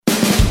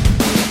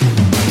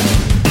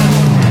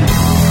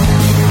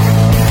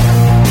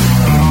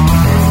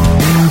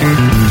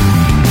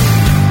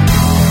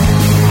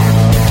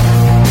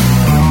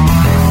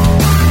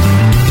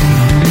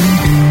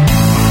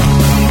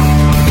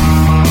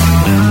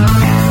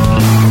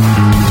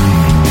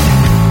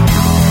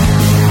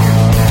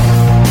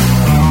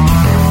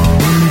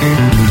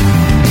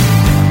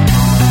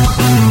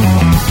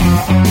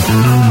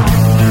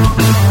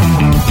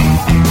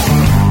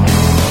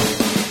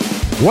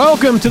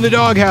Welcome to the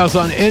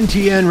DawgHouse on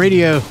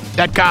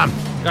ntnradio.com.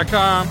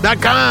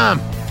 .com.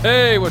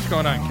 Hey, what's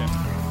going on, Ken?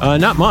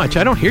 Not much.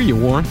 I don't hear you,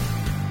 Warren.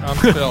 I'm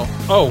Phil.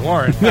 Oh,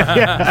 Warren.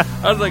 Yeah.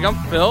 I was like, I'm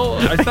Phil?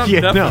 I sound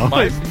deaf with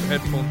my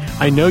headphones.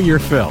 I know you're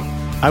Phil.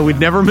 I would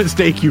never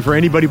mistake you for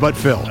anybody but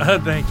Phil.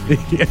 Thank you.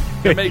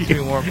 It makes me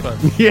warm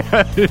fuzzy.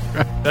 Yeah.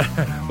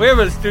 We have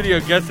a studio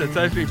guest that's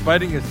actually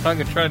biting his tongue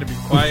and trying to be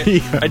quiet.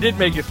 Yeah. I did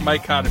make his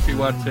mic hot if he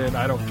wants in.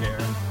 I don't care.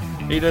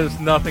 He knows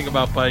nothing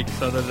about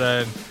bikes other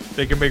than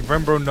they can make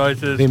vroom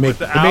noises. They make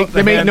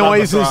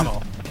noises.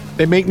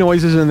 They make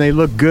noises and they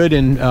look good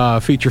in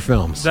feature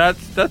films.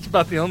 That's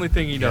about the only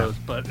thing he knows.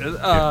 But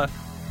I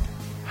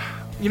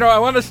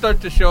want to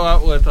start the show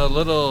out with a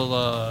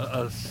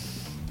little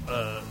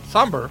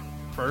somber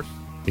first.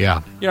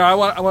 Yeah. I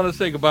want to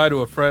say goodbye to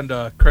a friend,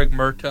 Craig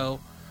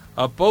Murto.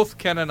 Both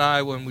Ken and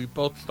I, when we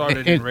both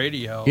started in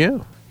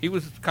radio, he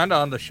was kind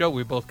of on the show.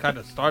 We both kind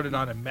of started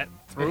on and met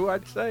through,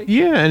 I'd say.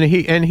 Yeah,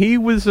 and he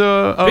was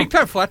big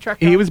time flat track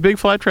guy. He was a big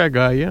flat track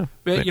guy. Yeah.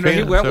 But,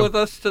 he went with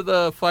us to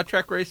the flat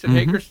track race in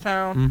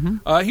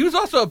Hagerstown. Mm-hmm. He was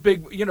also a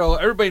big.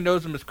 Everybody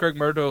knows him as Craig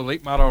Murto,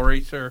 Late Model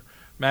Racer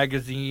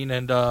magazine,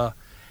 and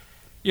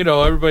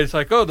everybody's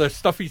like, oh, the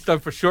stuff he's done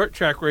for short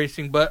track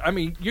racing. But I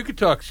mean, you could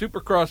talk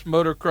Supercross,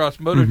 Motocross,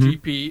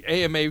 MotoGP,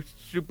 AMA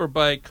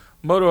Superbike,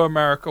 Moto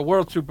America,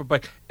 World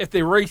Superbike. If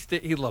they raced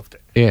it, he loved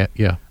it.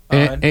 Yeah.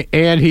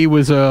 And he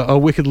was a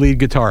wicked lead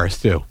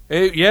guitarist, too.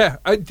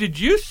 Did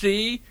you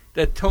see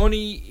that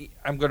Tony,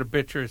 I'm going to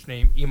butcher his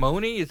name,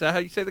 Imoni? Is that how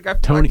you say the guy?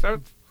 Tony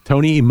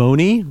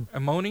Imoni?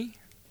 Imoni?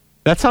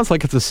 That sounds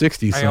like it's a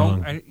 60s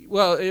song. It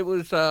was, he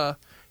was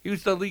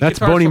the lead guitarist. That's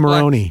Boney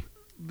Maroney.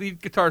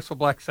 Lead guitarist for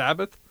Black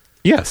Sabbath.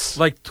 Yes.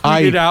 Like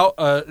tweeted out,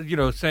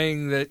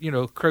 saying that,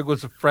 Craig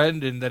was a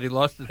friend and that he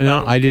lost his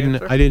battle with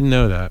cancer. I didn't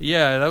know that.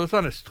 Yeah, that was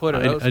on his Twitter.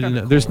 I didn't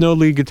know. Cool. There's no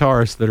lead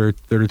guitarists that are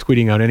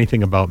tweeting out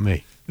anything about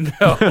me.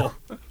 No.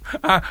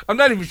 I'm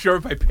not even sure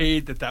if I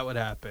paid that would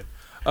happen.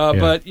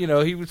 But,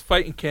 he was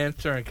fighting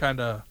cancer and kind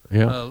of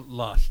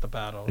lost the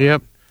battle.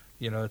 Yep.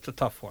 And, it's a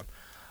tough one.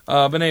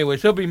 But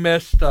anyways, he'll be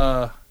missed.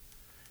 I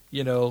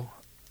guess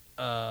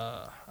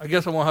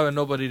I won't have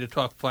nobody to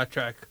talk flat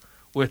track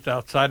with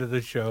outside of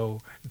the show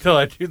until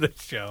I do the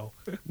show.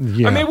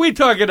 Yeah. I mean, we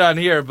talk it on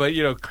here, but,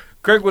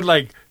 Craig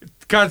would,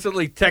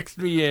 constantly text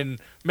me and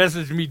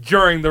message me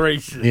during the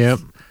races. Yep.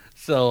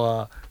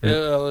 So, it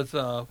was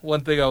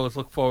one thing I always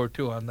look forward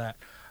to on that.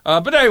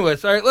 But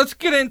anyways, all right, let's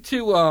get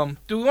into,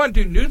 do we want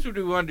to do news or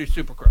do we want to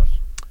do Supercross?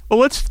 Well,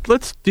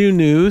 let's do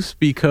news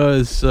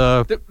because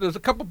there's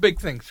a couple big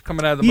things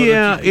coming out of the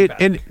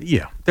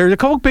MotoGP. There's a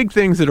couple big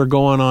things that are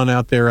going on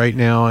out there right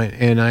now,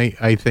 and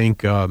I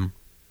think I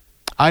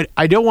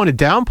don't want to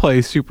downplay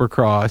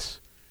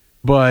Supercross,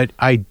 but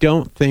I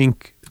don't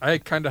think I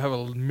kind of have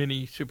a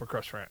mini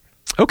Supercross rant.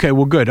 Okay,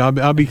 well, good.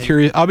 I'll be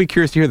curious. I'll be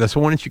curious to hear this. So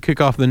why don't you kick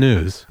off the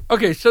news?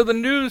 Okay, so the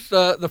news,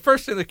 the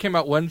first thing that came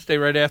out Wednesday,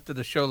 right after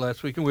the show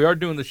last week, and we are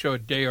doing the show a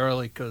day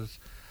early because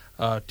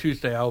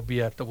Tuesday I'll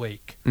be at the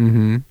wake.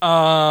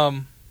 Mm-hmm.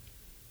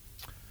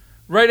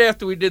 Right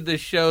after we did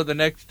this show, the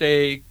next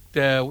day,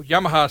 the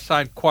Yamaha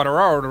signed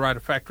Quartararo to ride a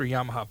factory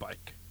Yamaha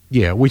bike.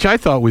 Yeah, which I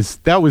thought was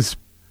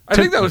I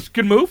think that was a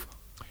good move.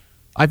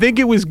 I think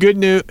it was good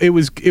news. It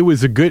was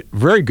a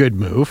very good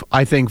move.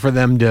 I think for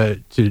them to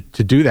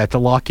do that, to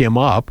lock him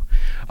up,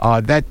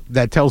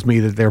 that tells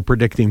me that they're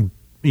predicting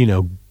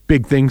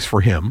big things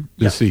for him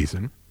this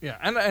season. Yeah,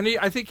 and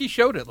I think he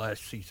showed it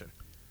last season.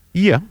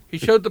 Yeah, he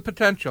showed the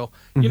potential.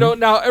 Mm-hmm.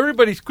 Now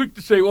everybody's quick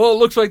to say, "Well, it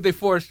looks like they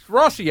forced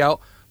Rossi out,"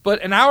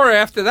 but an hour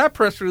after that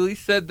press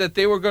release said that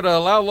they were going to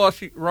allow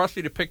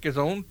Rossi to pick his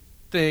own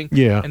thing,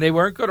 and they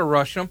weren't going to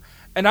rush him.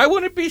 And I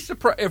wouldn't be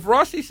surprised if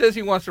Rossi says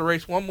he wants to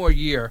race one more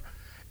year.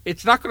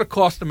 It's not going to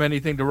cost him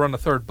anything to run a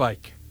third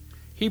bike.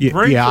 He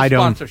brings the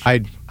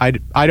sponsorship.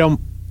 I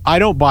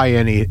don't buy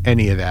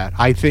any of that.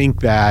 I think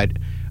that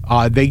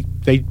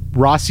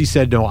Rossi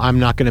said, no, I'm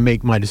not going to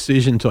make my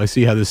decision until I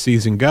see how the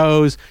season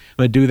goes. I'm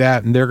going to do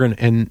that, and they're going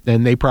and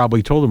they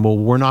probably told him, well,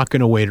 we're not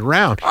going to wait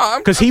around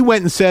because he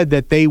went and said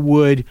that they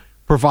would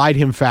provide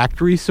him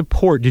factory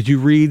support. Did you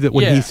read that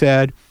what he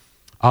said?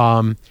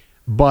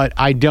 But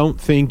I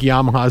don't think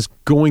Yamaha's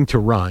going to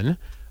run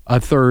a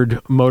third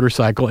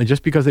motorcycle, and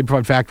just because they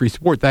provide factory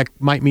support, that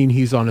might mean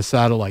he's on a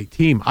satellite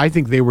team. I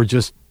think they were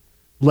just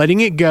letting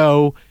it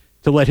go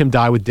to let him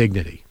die with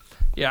dignity.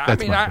 Yeah,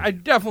 I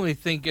definitely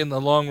think in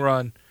the long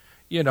run,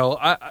 he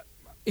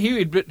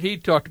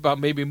talked about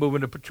maybe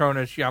moving to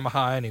Petronas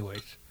Yamaha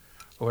anyways,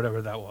 or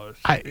whatever that was.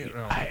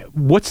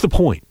 What's the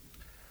point?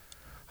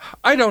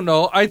 I don't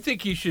know. I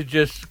think he should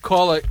just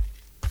call it.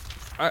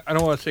 I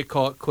don't want to say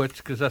call it quits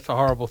because that's a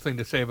horrible thing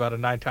to say about a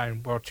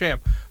 9-time world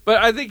champ.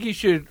 But I think he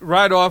should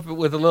ride off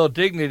with a little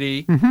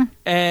dignity,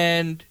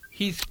 and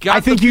he's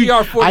got the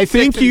PR46. I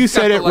think you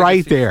said it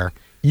right there.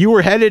 You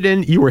were headed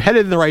in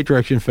the right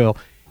direction, Phil.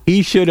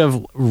 He should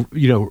have,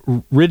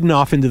 ridden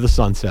off into the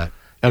sunset.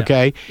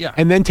 Okay,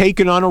 and then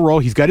taking on a role.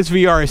 He's got his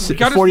VR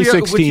 46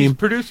 which team, he's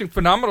producing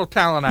phenomenal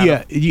talent out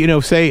of. You know,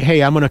 say,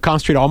 hey, I'm going to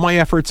concentrate all my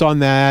efforts on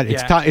that.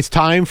 It's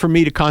time for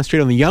me to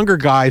concentrate on the younger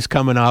guys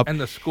coming up and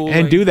the schooling,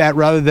 and do that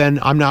rather than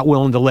I'm not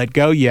willing to let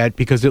go yet,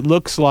 because it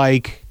looks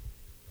like,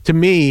 to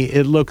me,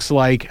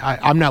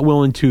 I'm not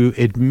willing to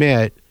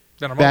admit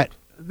that.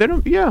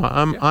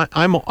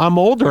 I'm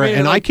older,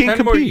 and I can't 10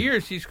 compete. More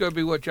years, he's going to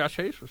be what Josh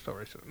Hayes was still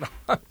racing.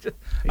 I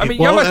mean,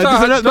 well,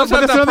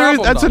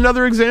 Yamaha that's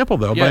another example,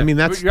 though. Yeah, but I mean,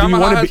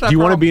 do you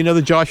want to be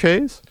another Josh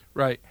Hayes?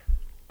 Right.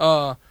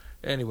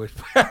 Anyways,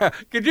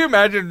 could you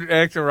imagine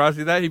asking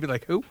Rossi that? He'd be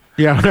like, "Who?"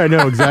 Yeah, I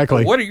know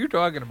exactly. What are you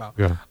talking about?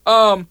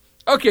 Yeah.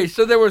 Okay,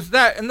 so there was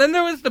that, and then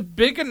there was the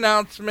big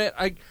announcement.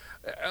 A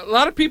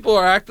lot of people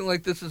are acting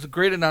like this is a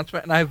great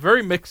announcement, and I have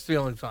very mixed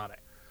feelings on it.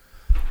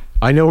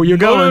 I know where you're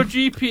going.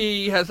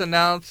 MotoGP has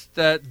announced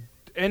that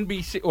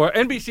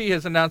NBC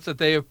has announced that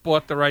they have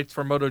bought the rights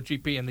for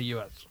MotoGP in the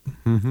U.S.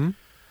 Mm-hmm.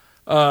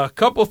 A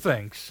couple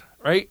things,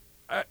 right?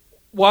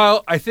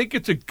 While I think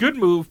it's a good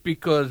move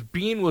because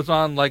Bean was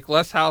on like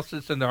less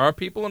houses than there are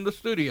people in the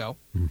studio,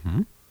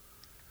 mm-hmm.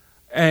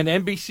 and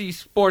NBC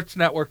Sports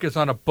Network is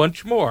on a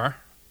bunch more,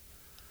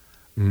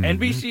 mm-hmm.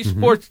 NBC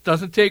Sports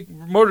doesn't take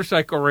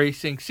motorcycle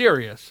racing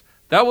serious.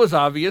 That was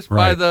obvious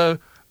by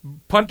the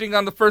punting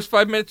on the first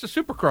 5 minutes of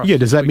Supercross. Yeah,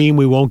 does that mean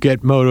we won't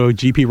get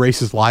MotoGP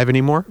races live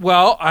anymore?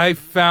 Well, I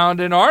found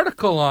an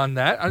article on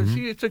that. Mm-hmm.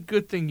 See, it's a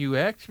good thing you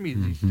asked me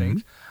these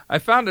things. I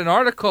found an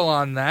article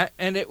on that,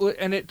 and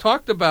it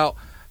talked about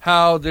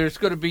how there's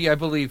going to be, I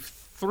believe,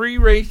 3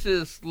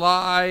 races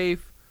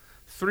live,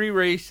 3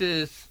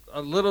 races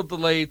a little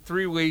delayed,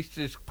 3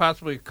 races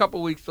possibly a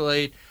couple weeks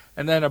delayed,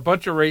 and then a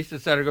bunch of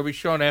races that are going to be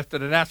shown after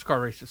the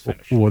NASCAR races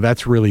finish. Well,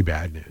 that's really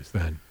bad news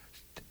then.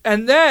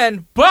 And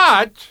then,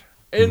 but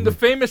in the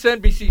famous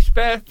NBC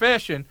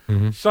fashion,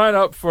 sign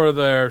up for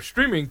their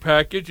streaming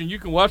package, and you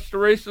can watch the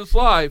races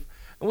live.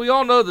 And we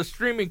all know the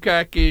streaming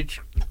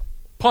package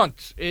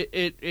punts.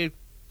 It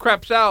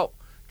craps out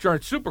during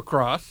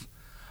Supercross.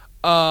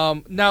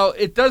 Now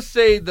it does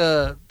say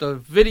the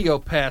video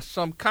pass,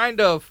 so I'm kind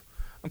of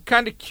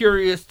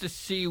curious to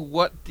see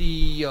what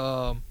the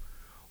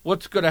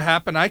what's going to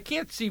happen. I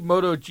can't see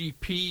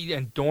MotoGP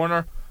and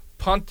Dorna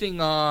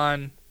punting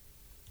on.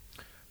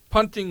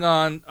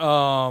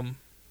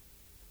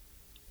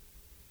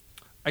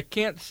 I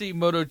can't see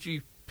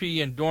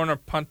MotoGP and Dorna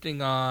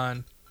punting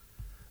on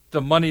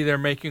the money they're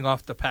making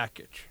off the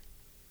package.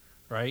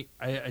 Right?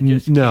 I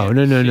just no.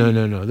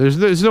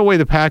 There's no way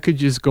the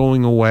package is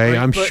going away. Right,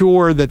 I'm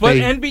sure that But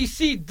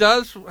NBC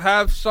does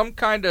have some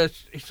kind of.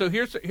 So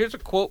here's a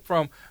quote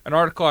from an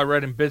article I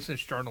read in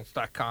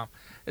BusinessJournals.com.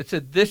 It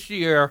said this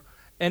year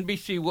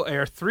NBC will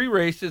air 3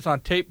 races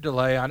on tape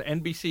delay on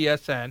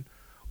NBCSN.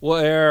 Will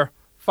air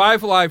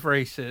 5 live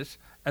races,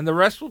 and the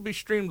rest will be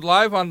streamed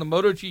live on the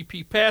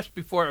MotoGP Pass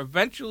before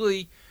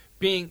eventually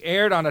being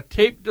aired on a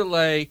tape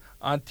delay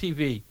on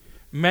TV.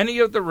 Many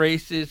of the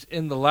races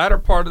in the latter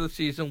part of the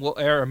season will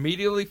air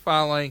immediately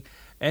following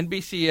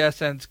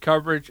NBCSN's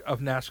coverage of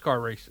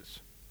NASCAR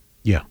races.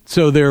 Yeah,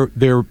 so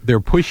they're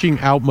pushing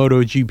out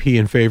MotoGP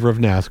in favor of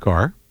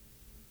NASCAR.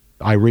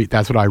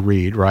 That's what I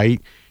read,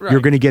 right? You're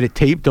going to get it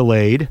tape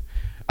delayed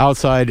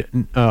outside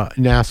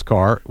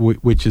NASCAR,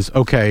 which is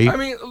okay. I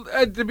mean,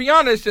 to be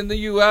honest, in the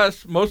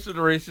U.S., most of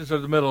the races are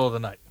the middle of the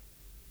night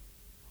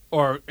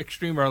or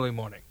extreme early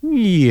morning.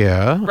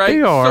 Yeah, right?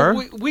 They are.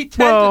 So we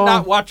tend to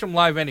not watch them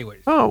live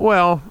anyways. Oh,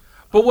 well.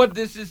 But what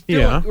this is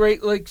doing,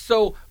 right? Like,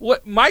 so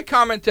what my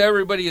comment to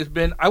everybody has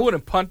been, I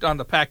wouldn't punt on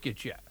the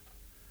package yet.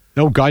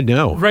 Oh, God,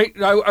 no. Right?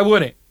 I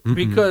wouldn't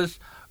because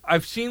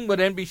I've seen what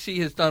NBC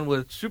has done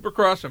with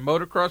Supercross and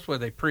Motocross where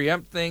they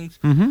preempt things.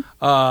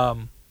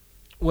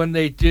 When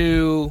they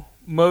do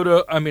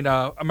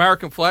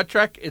American Flat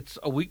Track, it's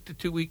a week to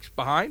 2 weeks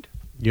behind.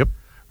 Yep.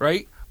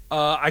 Right?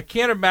 I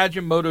can't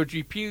imagine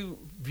MotoGP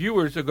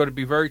viewers are going to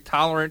be very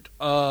tolerant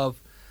of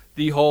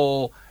the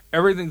whole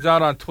everything's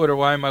out on Twitter.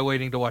 Why am I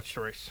waiting to watch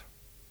the race?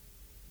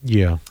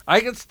 Yeah. I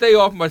can stay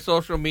off my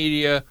social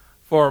media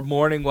for a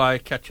morning while I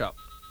catch up.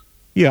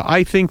 Yeah,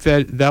 I think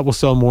that will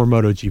sell more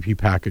MotoGP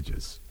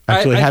packages.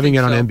 Actually, having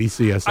it on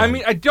NBCSN. I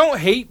mean, I don't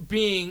hate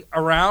being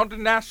around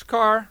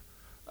NASCAR,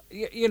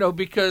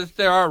 because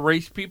there are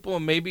race people,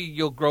 and maybe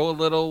you'll grow a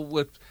little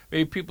with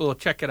maybe people will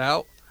check it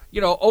out.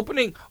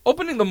 Opening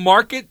the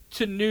market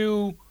to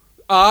new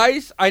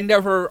eyes, I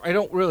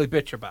don't really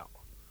bitch about.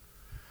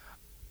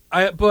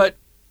 But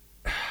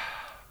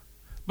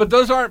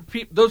those aren't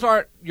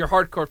your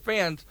hardcore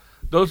fans.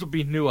 Those will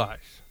be new eyes.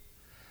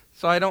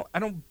 So I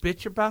don't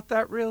bitch about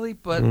that really,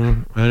 but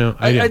I know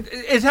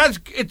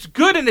it's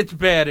good and it's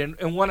bad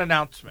in one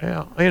announcement.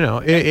 Yeah,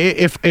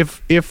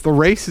 if the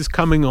race is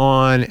coming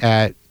on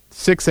at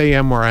 6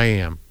 a.m. where I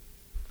am,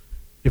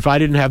 if I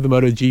didn't have the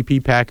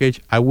MotoGP package,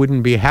 I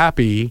wouldn't be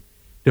happy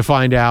to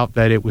find out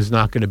that it was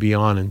not going to be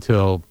on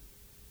until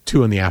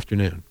 2 in the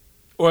afternoon.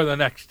 Or the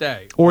next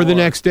day. Or the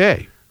next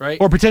day. Right.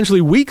 Or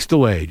potentially weeks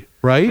delayed,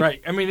 right?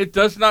 Right. I mean, it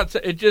does not say,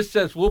 it just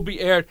says will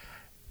be aired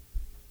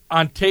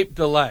on tape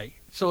delay.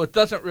 So it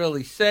doesn't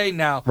really say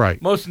now.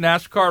 Right. Most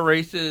NASCAR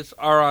races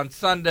are on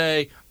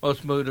Sunday.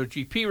 Most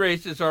MotoGP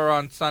races are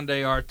on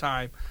Sunday our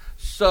time.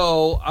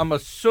 So I'm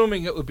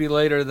assuming it would be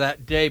later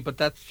that day, but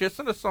that's just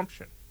an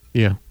assumption.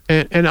 Yeah,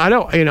 and I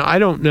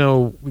don't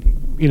know,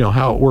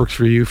 how it works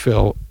for you,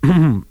 Phil,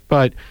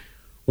 but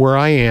where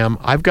I am,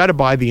 I've got to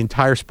buy the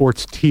entire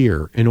sports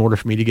tier in order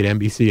for me to get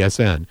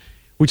NBCSN,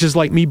 which is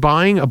like me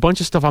buying a bunch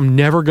of stuff I'm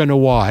never going to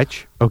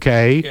watch,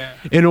 okay,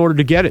 in order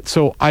to get it.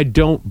 So I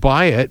don't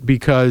buy it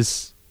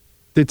because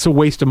it's a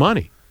waste of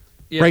money,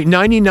 right?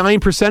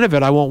 99% of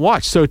it I won't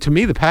watch. So to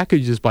me, the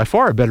package is by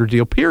far a better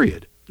deal,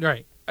 period.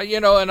 Right. But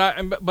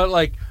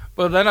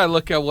then I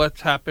look at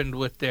what's happened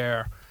with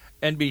their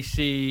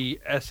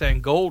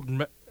NBCSN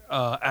Gold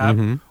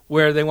app,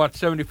 where they want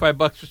 $75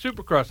 for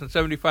Supercross and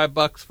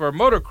 $75 for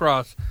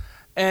motocross,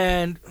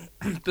 and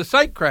the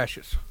site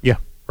crashes. Yeah,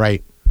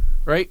 right.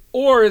 Right?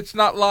 Or it's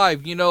not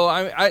live.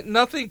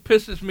 Nothing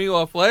pisses me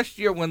off. Last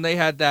year when they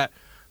had that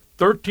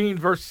 13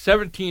 versus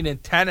 17 in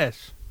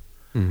tennis,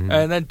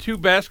 and then 2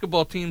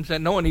 basketball teams that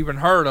no one even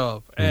heard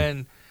of,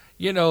 and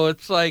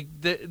it's like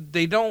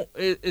they don't.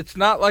 It's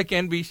not like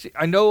NBC.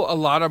 I know a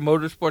lot of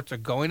motorsports are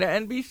going to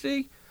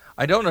NBC.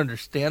 I don't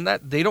understand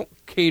that. They don't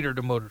cater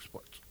to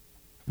motorsports.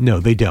 No,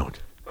 they don't.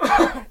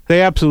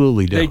 They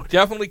absolutely don't. They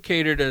definitely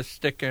cater to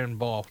stick and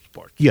ball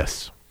sports.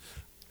 Yes.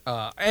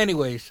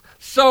 Anyways,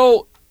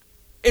 so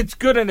it's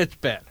good and it's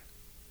bad.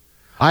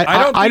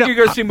 I don't think you're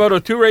going to see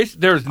Moto2 race.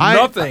 There's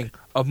nothing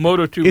of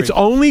Moto2 It's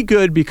only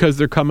good because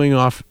they're coming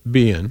off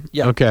being,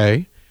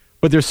 okay?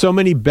 But there's so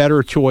many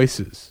better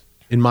choices,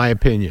 in my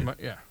opinion.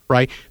 Yeah.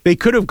 Right? They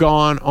could have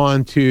gone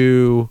on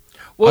to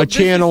a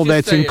channel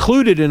that's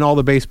included in all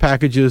the base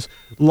packages,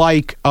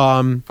 like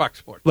Fox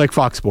Sports. Like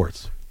Fox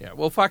Sports. Yeah,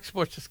 well, Fox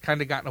Sports has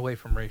kind of gotten away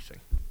from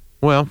racing.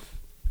 Well,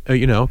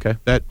 okay,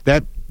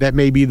 that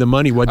may be the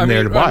money wasn't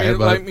there to buy it.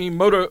 But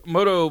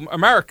Moto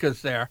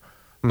America's there,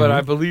 but I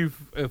believe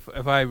if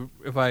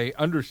I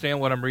understand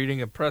what I'm reading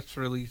in press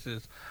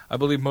releases, I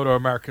believe Moto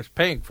America's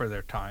paying for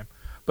their time,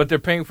 but they're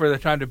paying for their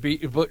time to be,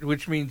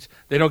 which means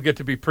they don't get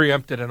to be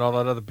preempted and all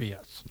that other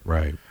BS.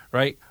 Right.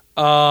 Right.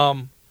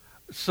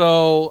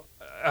 So.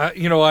 I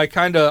don't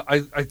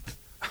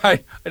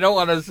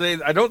want to say,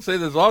 I don't say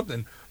this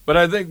often, but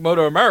I think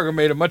Moto America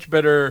made a much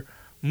better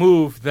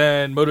move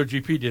than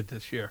MotoGP did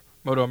this year.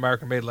 Moto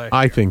America made last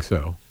year. I think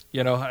so.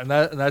 And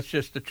that's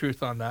just the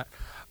truth on that.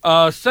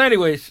 So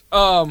anyways,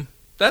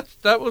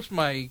 that was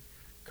my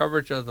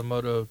coverage of the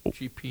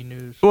MotoGP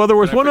news. Well, there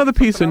was one other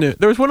piece of news.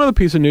 There was one other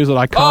piece of news that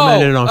I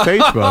commented on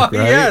Facebook, right?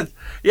 Yes.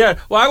 Yeah.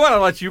 Well, I want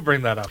to let you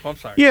bring that up. I'm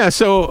sorry. Yeah.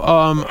 So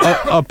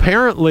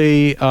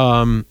apparently,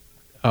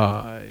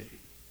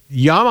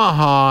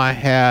 Yamaha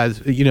has,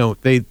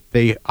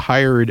 they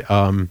hired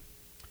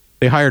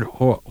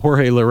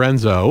Jorge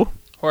Lorenzo.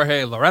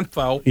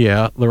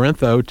 Yeah,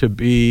 Lorenzo to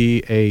be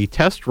a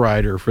test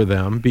rider for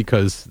them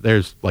because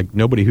there's like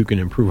nobody who can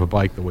improve a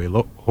bike the way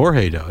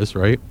Jorge does,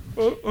 right?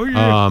 Oh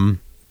yeah.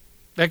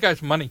 That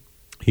guy's money.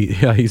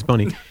 He's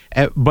money.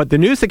 But the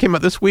news that came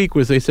out this week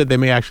was they said they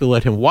may actually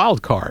let him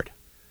wild card.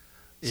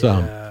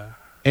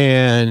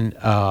 And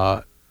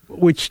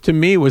which to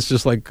me was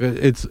just like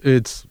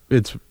it's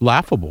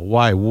laughable.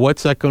 Why?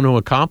 What's that going to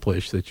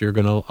accomplish that you're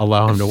going to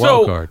allow him to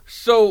wild card?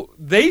 So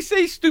they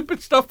say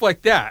stupid stuff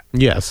like that.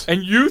 Yes.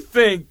 And you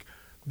think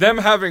them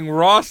having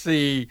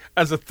Rossi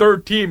as a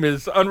third team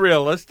is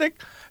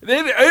unrealistic?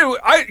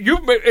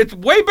 It's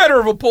way better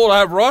of a pull to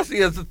have Rossi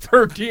as a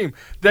third team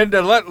than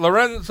to let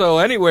Lorenzo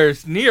anywhere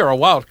near a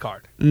wild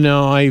card.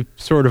 No, I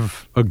sort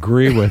of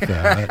agree with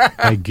that.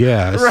 I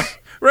guess.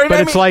 Right,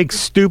 but it's like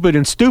stupid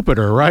and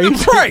stupider, right?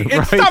 Right.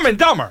 It's dumb and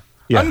dumber.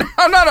 Yeah.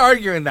 I'm not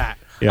arguing that.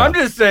 Yeah. I'm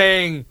just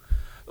saying,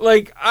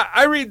 like,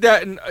 I read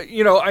that, and,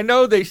 I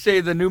know they say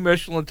the new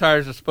Michelin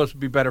tires are supposed to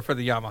be better for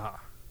the Yamaha.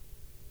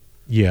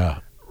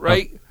 Yeah.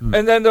 Right?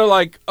 And then they're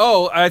like,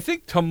 I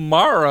think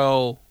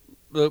tomorrow,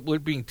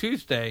 with being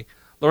Tuesday,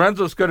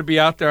 Lorenzo's going to be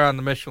out there on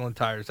the Michelin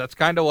tires. That's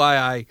kind of why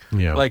I,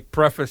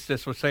 prefaced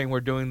this with saying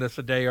we're doing this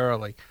a day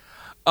early.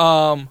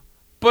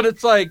 But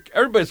it's like,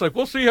 everybody's like,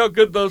 we'll see how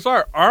good those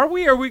are. Are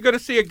we? Are we going to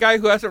see a guy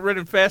who hasn't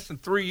ridden fast in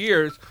 3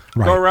 years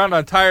go around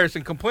on tires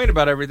and complain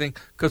about everything?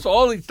 Because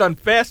all he's done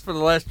fast for the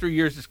last 3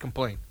 years is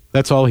complain.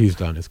 That's all he's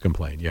done is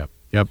complain. Yep.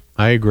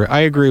 I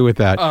agree with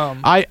that.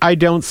 I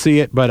don't see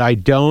it, but I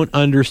don't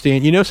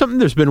understand. Something?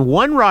 There's been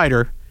one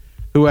rider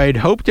who I had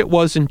hoped it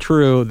wasn't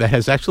true that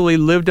has actually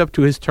lived up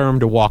to his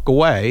term to walk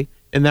away,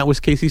 and that was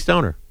Casey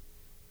Stoner.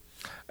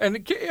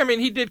 And,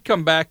 he did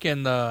come back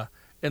in the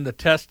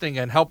testing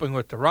and helping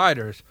with the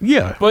riders.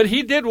 Yeah. But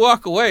he did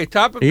walk away.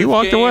 He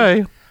walked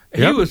away.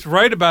 He was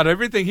right about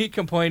everything he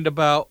complained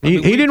about. He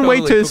didn't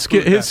wait till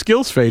his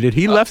skills faded.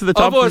 He left at the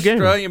top of the game.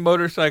 Australian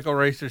motorcycle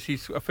racers,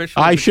 he's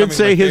officially I should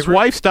say his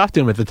wife stopped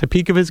him at the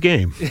peak of his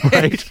game.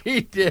 Right?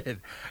 He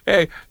did.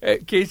 Hey,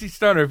 Casey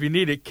Stoner, if you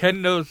need it,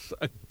 Ken knows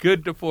a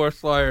good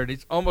divorce lawyer, and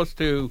he's almost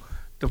to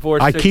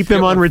divorce 6. I keep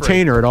them on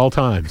retainer at all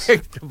times.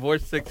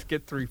 Divorce 6,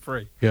 get 3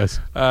 free. Yes.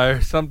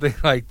 Something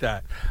like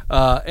that.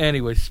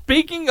 Anyway,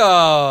 speaking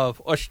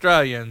of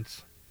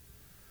Australians,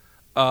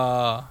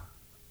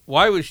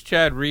 why was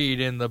Chad Reed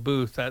in the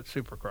booth at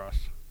Supercross?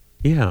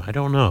 Yeah, I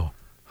don't know.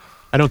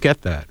 I don't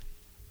get that.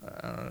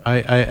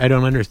 I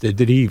don't understand.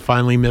 Did he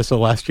finally miss a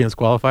last chance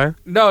qualifier?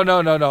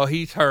 No.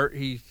 He's hurt.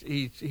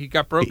 He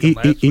got broken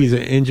last week. He's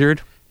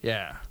injured?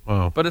 Yeah.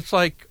 Oh. But it's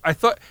like, I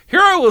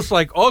was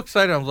like all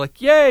excited. I was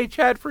like, yay,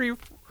 Chad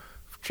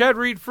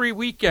Reed free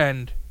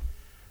weekend.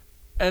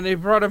 And they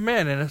brought him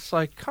in, and it's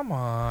like, come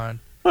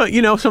on. Well,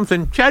 you know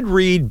something? Chad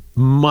Reed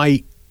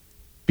might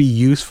be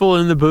useful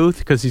in the booth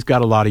because he's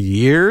got a lot of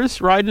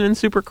years riding in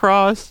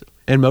Supercross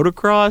and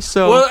motocross.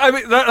 So, well, I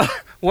mean,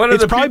 one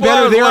of the people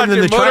I was watching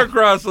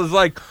motocross was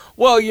like,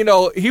 well, you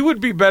know, he would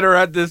be better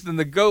at this than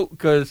the GOAT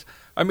because,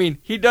 I mean,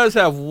 he does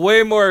have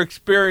way more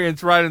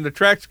experience riding the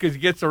tracks because he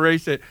gets to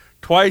race it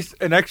twice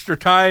an extra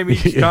time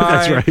each time.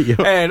 That's right.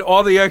 Yeah. And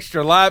all the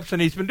extra laps,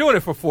 and he's been doing it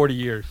for 40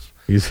 years.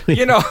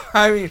 You know,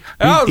 I mean,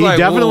 he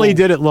definitely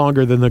did it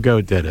longer than the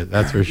GOAT did it.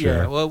 That's for sure.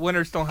 Yeah, well,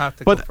 winners don't have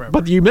to go forever.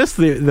 But you missed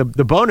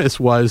the bonus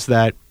was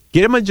that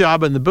get him a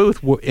job in the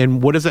booth,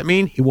 and what does that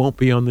mean? He won't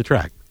be on the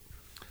track.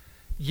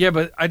 Yeah,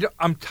 but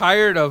I'm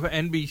tired of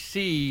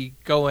NBC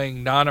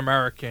going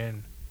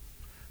non-American,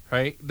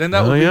 right? Then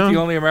that would be the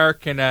only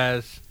American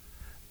as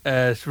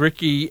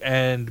Ricky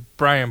and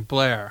Brian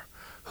Blair,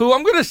 who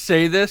I'm going to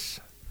say this.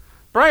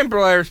 Brian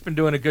Blair's been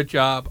doing a good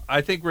job.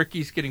 I think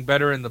Ricky's getting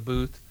better in the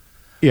booth.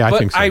 Yeah, I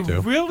think so, too. But I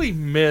really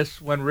miss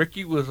when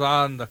Ricky was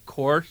on the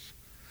course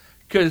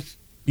because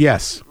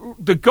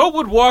the GOAT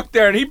would walk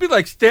there and he'd be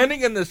like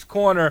standing in this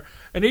corner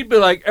and he'd be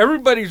like,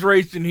 everybody's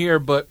racing here,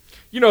 but,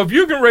 you know, if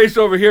you can race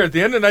over here at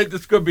the end of the night,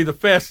 this could be the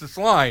fastest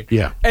line.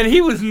 Yeah. And he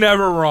was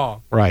never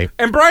wrong. Right.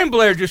 And Brian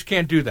Blair just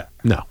can't do that.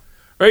 No.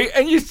 Right?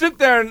 And you sit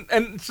there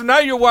and so now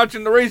you're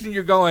watching the race and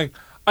you're going,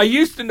 I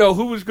used to know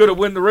who was going to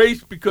win the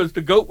race because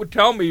the GOAT would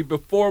tell me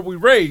before we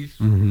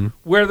raced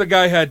where the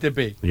guy had to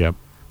be. Yep.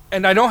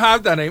 And I don't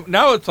have that anymore.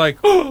 Now it's like,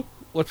 oh,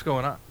 what's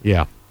going on?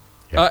 Yeah.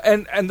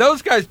 And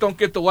those guys don't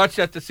get to watch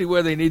that to see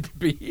where they need to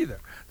be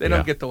either. They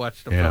don't get to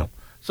watch the film.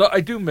 So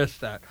I do miss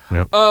that.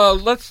 Yep.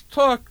 Let's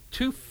talk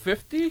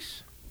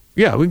 250s.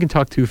 Yeah, we can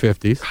talk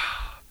 250s.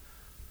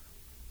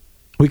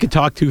 We could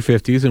talk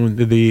 250s and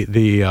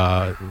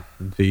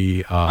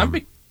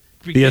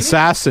the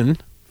assassin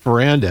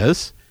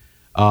Ferrandis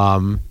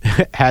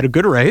had a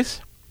good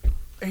race.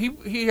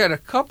 He had a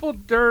couple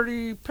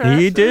dirty passes.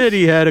 He did.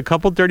 He had a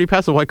couple dirty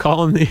passes. I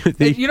call him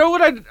the you know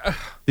what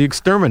the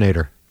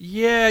exterminator.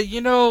 Yeah,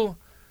 you know,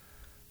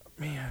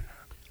 man.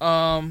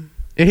 And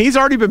he's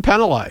already been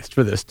penalized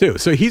for this too.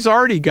 So he's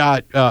already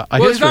got a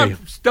history. He's on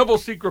double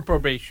secret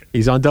probation.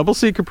 He's on double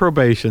secret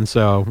probation.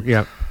 So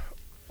yeah.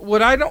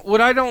 What I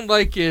don't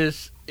like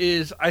is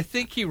I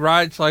think he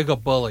rides like a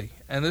bully.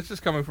 And this is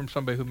coming from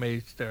somebody who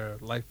made their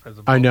life as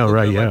a bully. I know,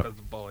 right? Yeah. Life as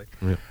a bully.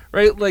 Yeah.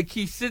 Right? Like,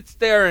 he sits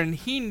there and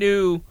he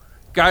knew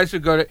guys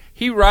would go to...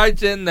 He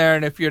rides in there,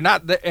 and if you're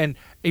not... and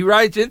he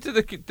rides into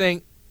the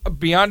thing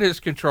beyond his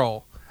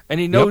control, and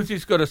he knows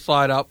he's going to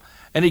slide up,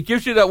 and he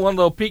gives you that one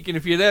little peek, and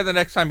if you're there the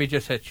next time, he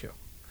just hits you.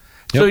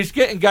 So he's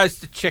getting guys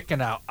to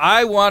chicken out.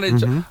 I wanted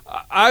to...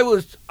 I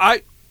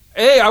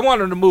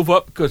wanted to move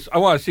up because I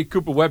want to see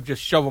Cooper Webb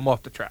just shove him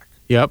off the track.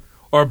 Yep.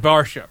 Or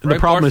Barsha. Right? The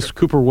problem is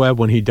Cooper Webb,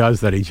 when he does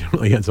that, he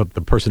generally ends up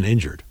the person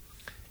injured.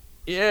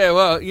 Yeah,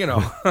 well, you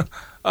know.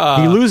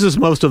 He loses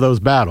most of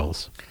those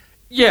battles.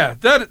 Yeah,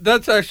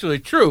 that's actually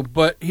true,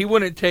 but he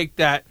wouldn't take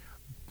that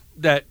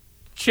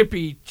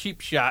chippy,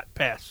 cheap shot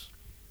pass.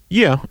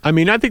 Yeah, I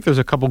mean, I think there's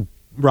a couple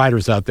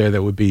riders out there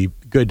that would be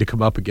good to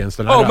come up against.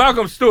 And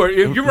Malcolm Stewart.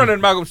 If you're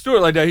running Malcolm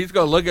Stewart like that, he's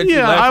going to look at you.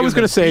 Yeah, I was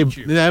going to say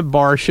that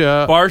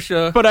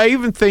Barsha. But I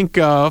even think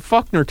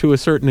Faulkner to a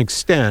certain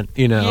extent,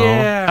 you know.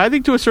 Yeah. I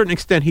think to a certain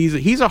extent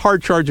he's a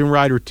hard-charging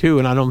rider too,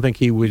 and I don't think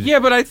he would. Yeah,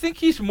 but I think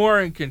he's more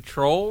in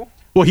control.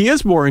 Well, he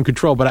is more in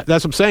control, but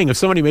that's what I'm saying. If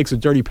somebody makes a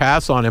dirty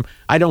pass on him,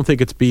 I don't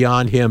think it's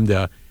beyond him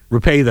to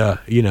repay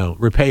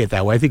it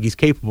that way. I think he's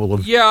capable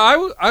of. Yeah,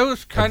 I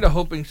was kind of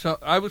hoping so.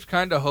 I was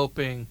kind of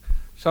hoping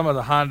some of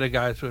the Honda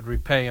guys would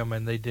repay him,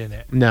 and they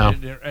didn't. No,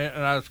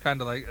 and I was kind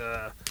of like,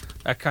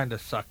 that kind of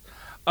sucked.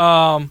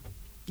 But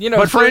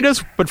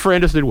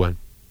Ferrandis did win.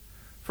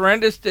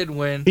 Ferrandis did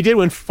win. He did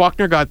win.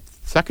 Faulkner got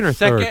second or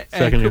third.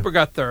 And Cooper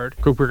got third.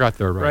 Cooper got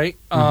third, right?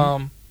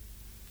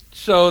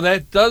 So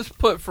that does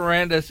put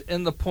Ferrandis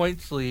in the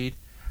points lead.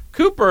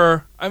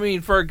 Cooper, I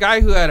mean, for a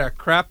guy who had a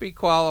crappy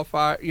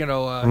qualifier,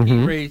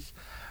 heat race,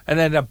 and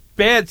then a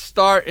bad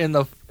start in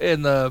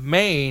the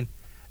main,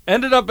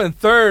 ended up in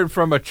third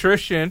from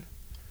attrition.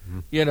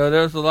 You know,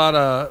 there's a lot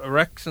of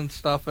wrecks and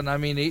stuff, and I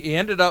mean, he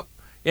ended up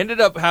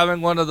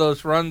having one of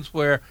those runs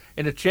where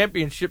in a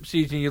championship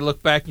season you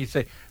look back and you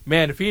say,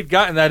 man, if he'd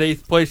gotten that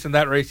 8th place in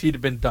that race, he'd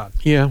have been done.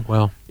 Yeah,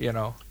 well,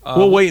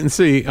 we'll wait and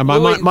see.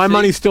 My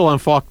money's still on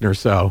Faulkner,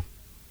 so.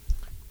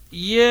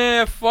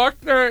 Yeah,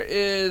 Faulkner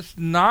is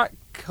not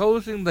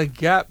closing the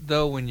gap,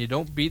 though, when you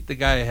don't beat the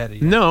guy ahead of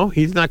you. No,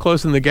 he's not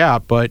closing the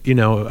gap, but,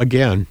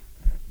 again,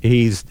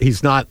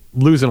 he's not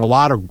losing a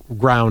lot of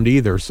ground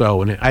either,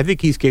 so, and I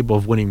think he's capable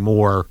of winning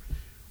more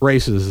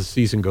races as the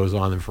season goes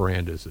on than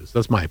Ferrandis is.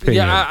 That's my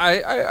opinion. Yeah,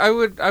 I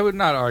would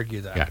not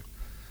argue that.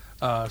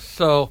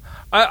 So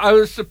I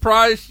was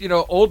surprised,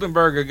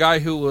 Oldenburg, a guy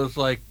who was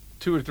like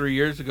 2 or 3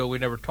 years ago we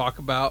never talk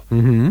about,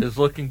 is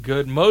looking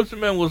good.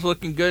 Mosiman was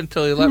looking good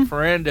until he let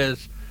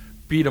Ferrandis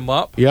beat him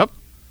up. Yep.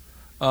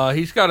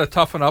 He's got to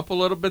toughen up a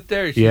little bit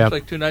there. He seems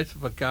like too nice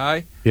of a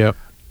guy. Yep.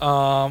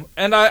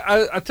 And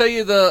I tell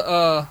you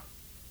the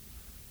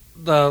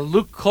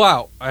Luke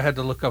Clout, I had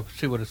to look up to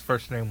see what his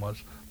first name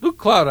was. Luke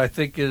Clout, I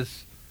think,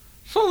 is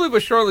slowly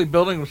but surely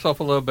building himself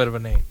a little bit of a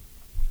name.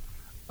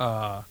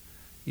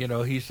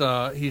 He's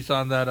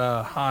on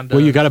that Honda.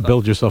 Well, you got to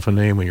build yourself a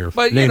name when your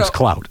name's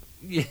Clout.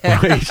 Yeah.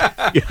 Right?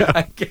 Yeah.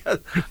 I guess.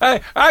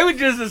 I would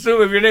just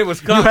assume if your name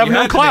was Clout, you have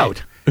no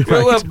clout. Right.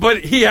 Well,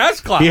 but he has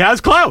clout. He has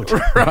clout.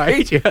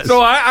 Right? Yes.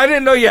 So I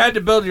didn't know you had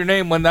to build your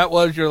name when that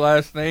was your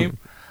last name.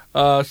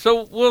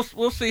 So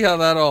we'll see how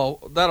that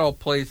all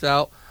plays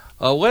out.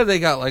 What they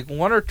got, like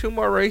 1 or 2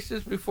 more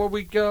races before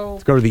we go?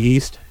 Let's go to the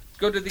east.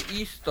 Go to the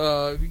east.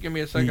 If you give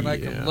me a second, I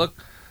can look.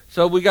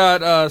 So we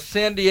got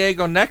San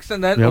Diego next,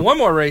 and then one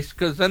more race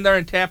because then they're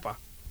in Tampa.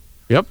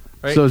 Yep.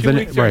 Right? So 2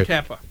 weeks they're in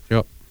Tampa.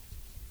 Yep.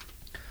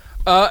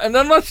 And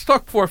then let's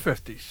talk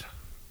 450s.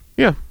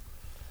 Yeah.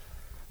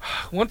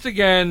 Once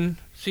again,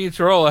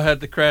 Cianciarola had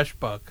the crash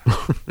bug.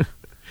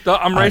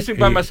 I'm racing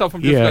by myself.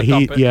 I'm just going to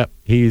dump it. Yeah,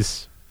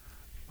 he's,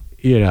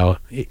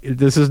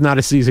 this is not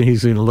a season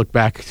he's going to look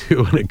back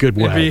to in a good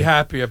way. And be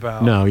happy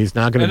about. No, he's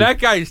not going to. And that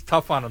guy is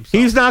tough on himself.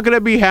 He's not going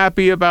to be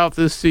happy about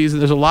this season.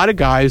 There's a lot of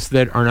guys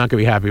that are not going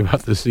to be happy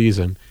about this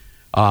season.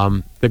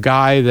 The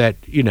guy that,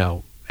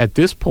 at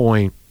this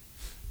point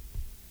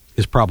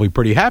is probably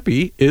pretty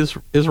happy is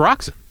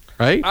Roczen,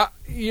 right?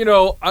 He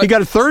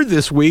got a third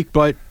this week,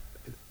 but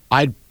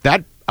I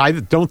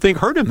don't think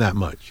hurt him that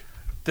much.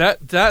 That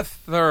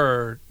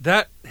third,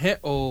 that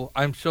hit. Oh,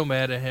 I'm so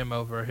mad at him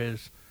over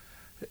his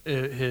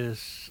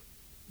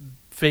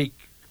fake.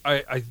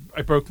 I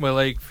broke my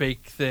leg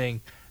fake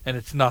thing, and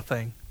it's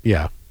nothing.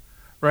 Yeah,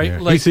 right. Yeah.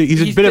 Like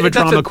he's a bit of a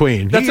drama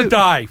queen. That's a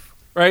dive,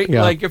 right?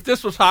 Yeah. Like if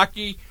this was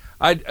hockey,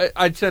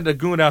 I'd send a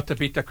goon out to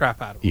beat the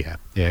crap out of him.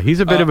 Yeah. He's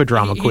a bit of a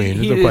drama queen.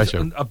 He no is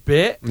question. A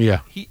bit.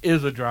 Yeah. He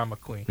is a drama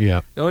queen.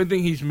 Yeah. The only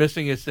thing he's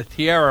missing is the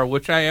tiara,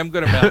 which I am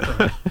going to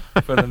mount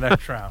for the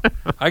next round.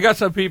 I got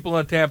some people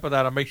in Tampa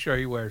that'll make sure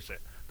he wears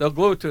it. They'll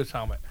glue it to his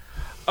helmet.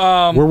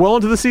 We're well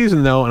into the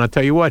season, though, and I'll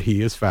tell you what,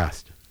 he is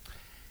fast.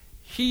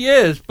 He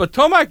is, but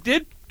Tomac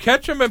did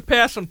catch him and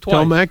pass him twice.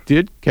 Tomac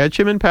did catch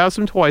him and pass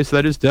him twice.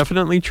 That is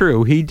definitely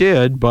true. He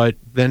did, but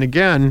then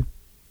again,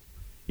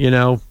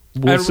 we'll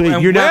see.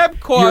 You're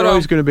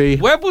always going to be.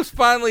 Webb was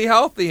finally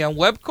healthy, and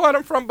Webb caught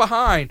him from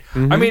behind.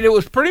 Mm-hmm. I mean, it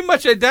was pretty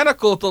much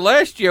identical to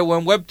last year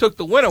when Webb took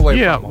the win away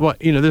from him. Well,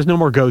 there's no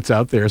more goats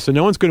out there, so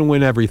no one's going to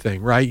win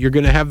everything, right? You're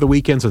going to have the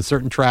weekends on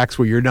certain tracks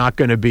where you're not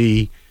going to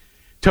be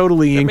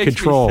totally in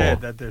control. Me sad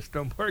that there's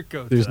no more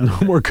goats. There's no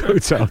more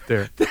goats out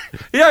there.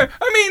 Yeah,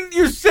 I mean,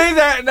 you say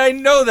that, and I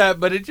know that,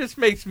 but it just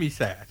makes me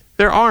sad.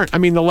 There aren't. I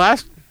mean, the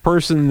last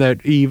person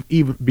that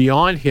even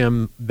beyond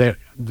him that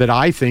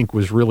I think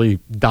was really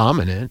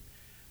dominant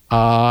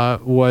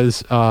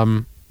was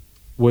when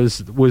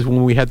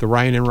we had the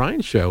Ryan and Ryan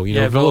show.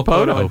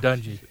 Villopoto and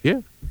Dungey.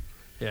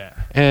 Yeah.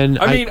 And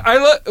I mean,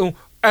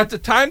 at the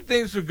time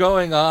things were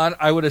going on,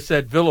 I would have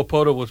said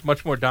Villopoto was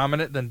much more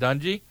dominant than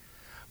Dungey.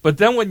 But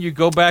then when you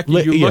go back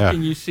and you look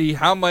and you see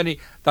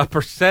the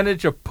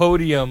percentage of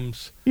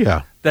podiums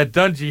that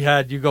Dungey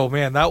had, you go,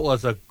 man, that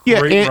was a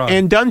great run.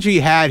 And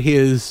Dungey had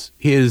his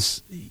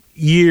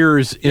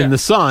years in the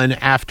sun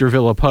after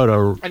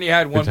Villopoto and he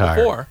had one retired.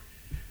 before.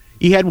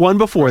 He had one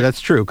before, that's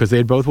true, because they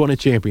had both won a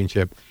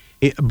championship.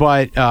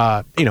 But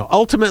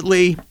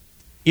ultimately,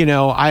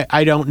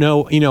 I don't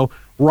know.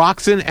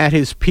 Roczen at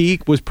his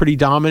peak was pretty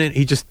dominant.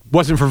 He just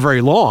wasn't for very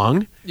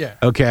long. Yeah.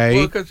 Okay.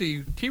 Well, because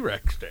he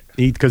T-Rexed it.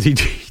 Because he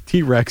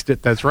T-Rexed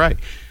it, that's right.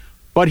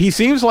 But he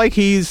seems like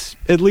he's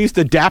at least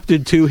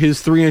adapted to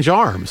his 3-inch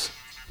arms.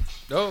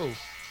 Oh.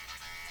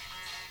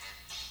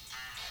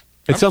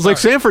 It sounds like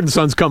Sanford and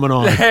Son's coming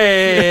on.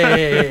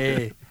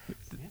 Hey.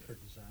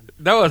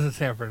 That wasn't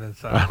Sanford and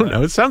Son. I don't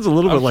know. It sounds a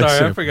little bit like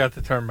Sanford. I forgot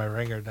to turn my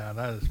ringer down.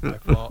 That is my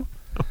fault.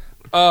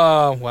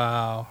 Oh,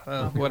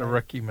 wow. What a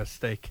rookie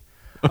mistake.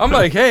 I'm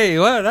like, hey,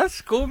 well, that's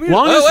cool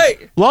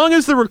music. Long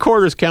as the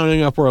recorder's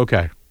counting up, we're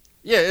okay.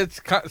 Yeah, it's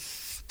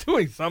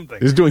doing something.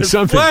 It's doing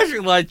something.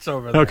 Flashing lights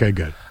over there. Okay,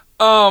 good.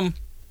 I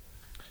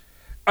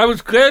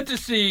was glad to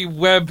see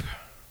Webb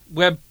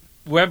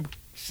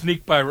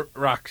sneak by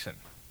Roczen.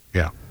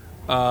 Yeah.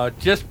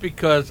 Just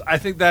because I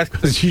think that's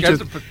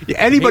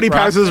anybody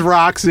passes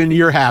Roczen,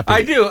 you're happy.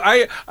 I do.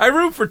 I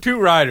root for 2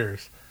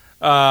 riders.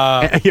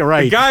 You're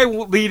right. The guy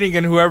leading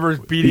and whoever's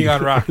beating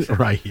on Roczen.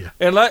 Right, yeah.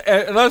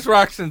 Unless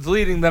Roczen's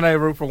leading, then I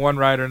root for 1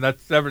 rider, and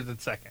that's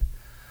Everton's second.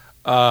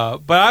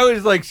 But I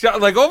was like all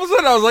of a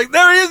sudden I was like,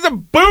 there he is, a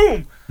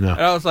boom! No.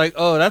 And I was like,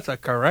 oh, that's a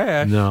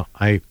crash. No,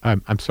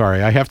 I'm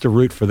sorry. I have to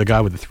root for the guy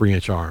with the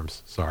 3-inch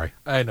arms. Sorry.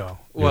 I know.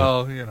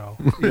 Well,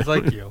 he's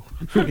like you.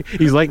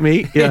 He's like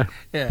me? Yeah.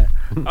 Yeah.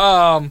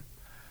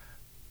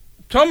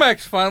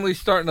 Tomac's finally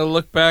starting to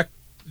look back,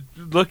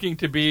 looking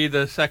to be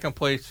the second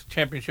place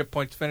championship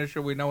points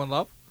finisher we know and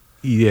love.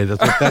 Yeah,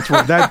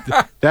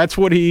 that's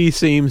what he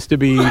seems to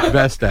be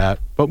best at.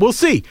 But we'll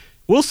see.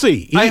 We'll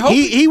see.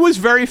 He was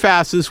very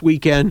fast this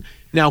weekend.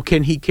 Now,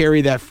 can he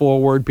carry that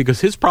forward?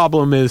 Because his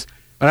problem is,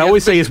 and I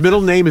always say his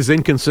middle name is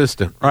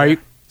inconsistent, right?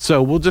 Yeah.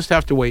 So we'll just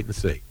have to wait and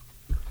see.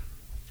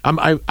 I'm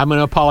going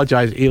to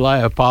apologize, Eli.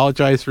 I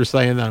apologize for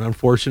saying that.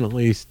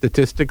 Unfortunately,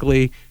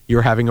 statistically,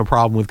 you're having a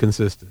problem with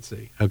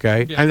consistency,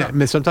 okay? Yeah,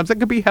 and sometimes it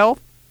could be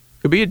health.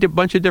 Could be a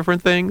bunch of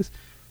different things.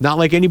 Not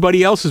like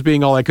anybody else is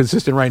being all that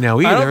consistent right now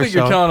either. I don't think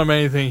you're telling him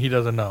anything he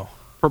doesn't know.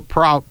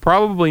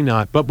 Probably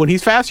not. But when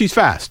he's fast, he's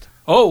fast.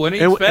 Oh, when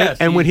he's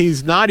fast. And when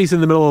he's not, he's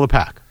in the middle of the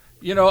pack.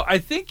 You know, I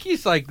think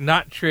he's like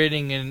not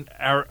trading in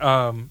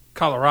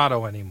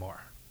Colorado anymore,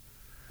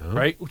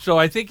 right? So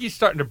I think he's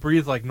starting to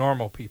breathe like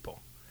normal people.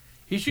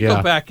 He should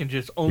go back and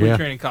just only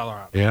train in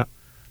Colorado. Yeah.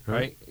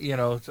 Right? You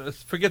know, so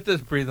forget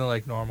this breathing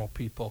like normal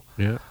people.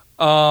 Yeah.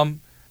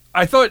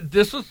 I thought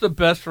this was the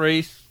best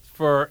race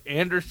for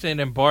Anderson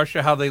and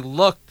Barcia, how they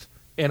looked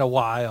in a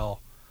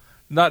while.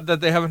 Not that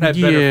they haven't had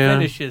better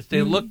finishes.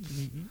 They looked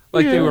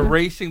like they were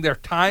racing. Their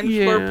times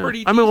were pretty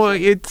decent. I mean, well,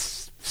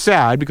 it's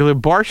sad because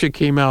Barcia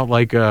came out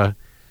like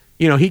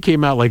he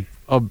came out like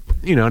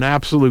an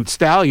absolute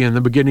stallion in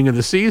the beginning of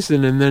the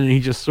season, and then he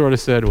just sort of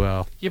said,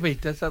 well. Yeah, but he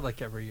does that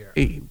like every year.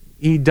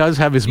 He does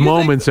have his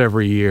moments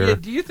every year. Yeah,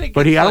 do you think?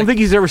 But I don't think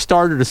he's ever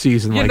started a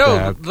season like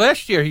that.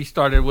 Last year he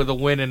started with a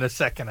win in a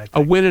second. I think.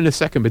 A win in a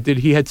second, but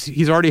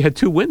he's already had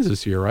 2 wins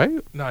this year, right?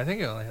 No, I think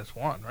he only has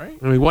 1, right?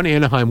 I mean, he won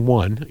Anaheim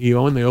 1. He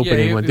won the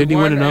opening one. Didn't he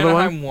win another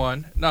Anaheim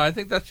one? No, I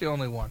think that's the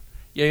only one.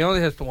 Yeah, he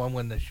only has the 1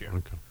 win this year.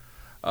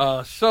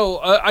 Okay. So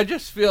I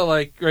just feel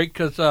like, right,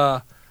 because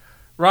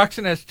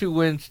Roczen has 2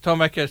 wins,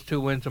 Tomac has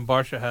 2 wins, and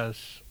Barcia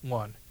has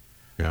 1.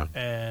 Yeah.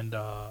 And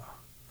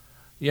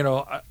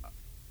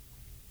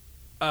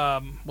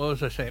what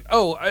was I saying?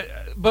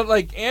 But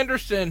like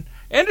Anderson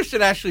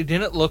actually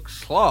didn't look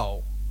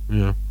slow.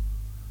 Yeah.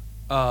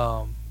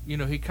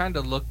 He kind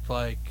of looked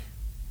like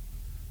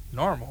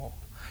normal.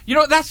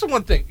 That's the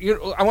one thing.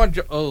 I want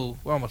to.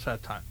 We're almost out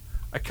of time.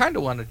 I kind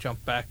of want to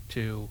jump back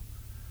to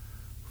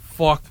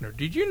Faulkner.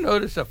 Did you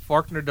notice that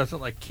Faulkner doesn't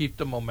like keep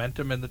the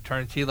momentum in the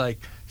turns? He like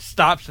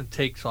stops and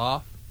takes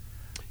off.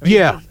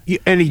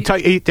 And he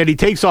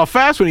takes off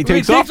fast when he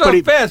takes off,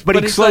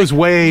 but he slows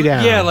way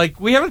down. Yeah, like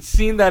we haven't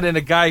seen that in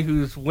a guy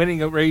who's winning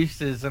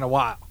races in a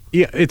while.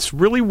 Yeah, it's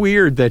really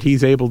weird that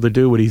he's able to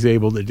do what he's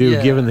able to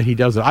do, given that he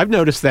does it. I've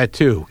noticed that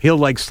too. He'll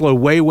like slow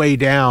way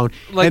down,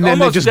 like and then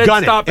they just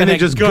gun it, and then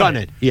just gun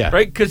it. Yeah,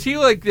 right. Because he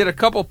like did a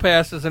couple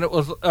passes, and it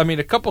was,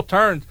 a couple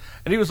turns,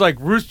 and he was like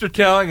rooster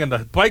tailing, and the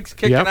bike's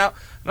kicking out,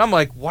 and I'm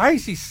like, why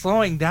is he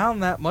slowing down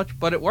that much?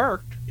 But it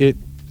worked.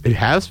 It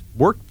has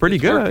worked pretty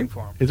good.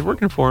 It's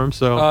working for him.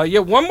 So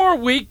one more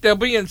week they'll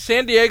be in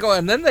San Diego,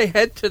 and then they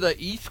head to the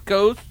East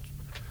Coast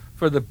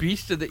for the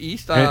Beast of the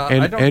East.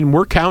 And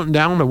we're counting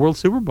down the World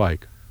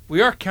Superbike.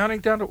 We are counting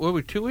down to, what are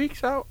we, 2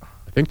 weeks out?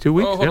 I think 2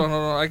 weeks. Hold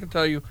on. I can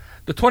tell you.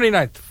 The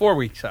 29th, 4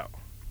 weeks out.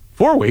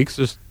 4 weeks?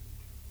 Is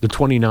the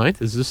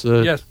 29th? Is this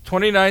a... Yes,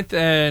 29th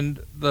and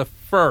the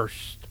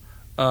 1st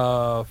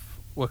of,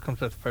 what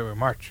comes after February,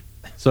 March.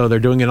 So they're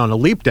doing it on a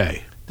leap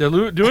day. They're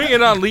doing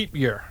it on leap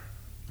year.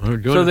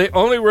 So they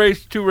only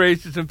race 2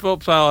 races in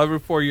Phillips Isle every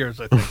 4 years,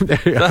 I think.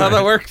 Is that how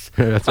that works?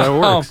 That's how it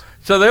works.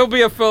 So there'll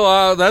be a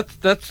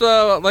that's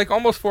like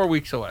almost 4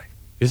 weeks away.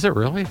 Is it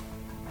really?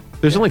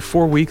 There's only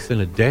 4 weeks in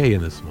a day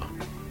in this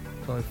month.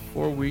 It's only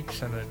 4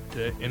 weeks in a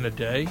day. And a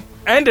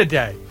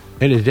day.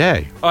 In a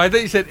day. Oh, I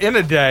thought you said in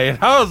a day,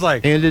 and I was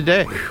like, and a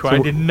day. So I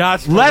did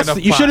not.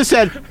 You should have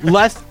said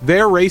less.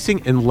 They're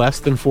racing in less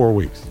than 4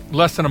 weeks.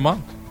 Less than a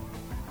month.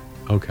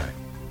 Okay.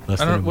 I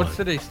don't know. What's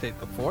today's date?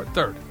 The 4th,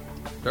 3rd.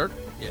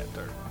 Yeah,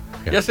 3rd.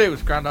 Yeah. Yesterday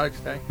was Groundhog's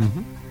Day.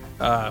 Mm-hmm.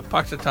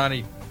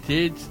 Puxatani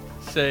did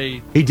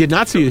say he did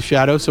not see his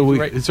shadow, so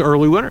it's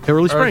early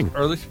spring.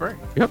 Early spring.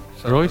 Yep.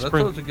 So early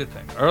spring. That's a good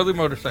thing. Early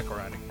motorcycle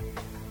riding.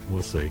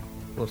 We'll see.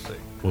 We'll see.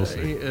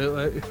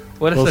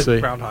 What is it?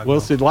 Groundhog. We'll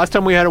see. The last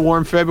time we had a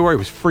warm February, it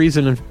was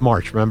freezing in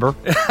March. Remember?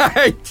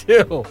 I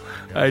do.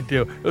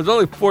 It was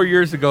only 4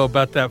 years ago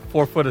about that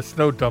 4 foot of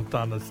snow dumped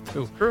on us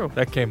too. True.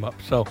 That came up.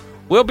 So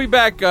we'll be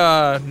back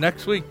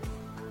next week.